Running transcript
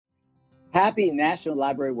Happy National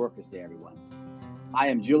Library Workers Day, everyone. I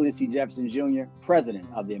am Julius C. Jefferson, Jr., President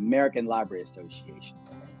of the American Library Association.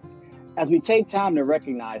 As we take time to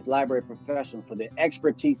recognize library professionals for their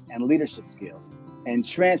expertise and leadership skills in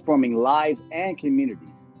transforming lives and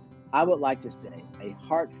communities, I would like to say a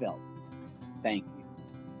heartfelt thank you.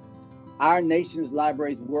 Our nation's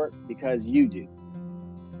libraries work because you do.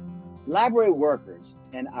 Library workers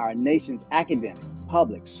in our nation's academic,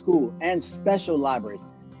 public, school, and special libraries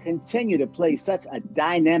continue to play such a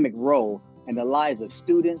dynamic role in the lives of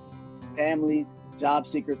students, families, job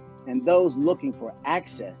seekers, and those looking for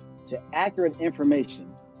access to accurate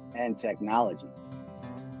information and technology.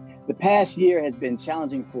 The past year has been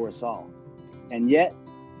challenging for us all, and yet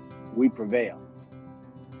we prevail.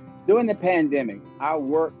 During the pandemic, our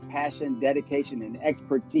work, passion, dedication, and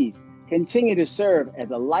expertise continue to serve as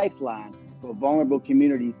a lifeline for vulnerable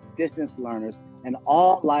communities, distance learners, and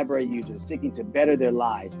all library users seeking to better their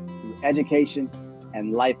lives through education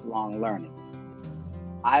and lifelong learning.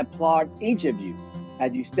 I applaud each of you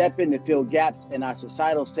as you step in to fill gaps in our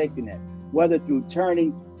societal safety net, whether through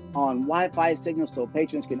turning on Wi-Fi signals so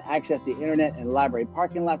patrons can access the internet and library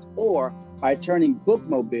parking lots, or by turning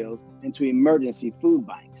bookmobiles into emergency food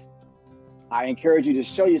banks. I encourage you to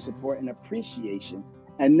show your support and appreciation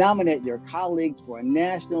and nominate your colleagues for a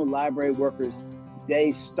National Library Workers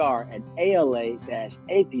Day star at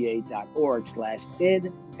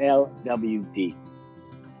ala-apa.org/NLWD.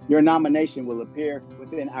 Your nomination will appear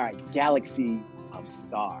within our galaxy of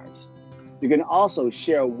stars. You can also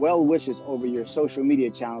share well wishes over your social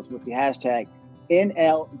media channels with the hashtag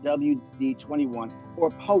NLWD21,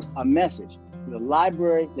 or post a message to the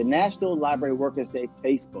National Library Workers Day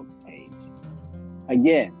Facebook page.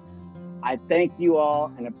 Again, I thank you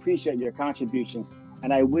all and appreciate your contributions,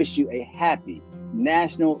 and I wish you a happy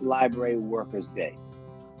National Library Workers Day.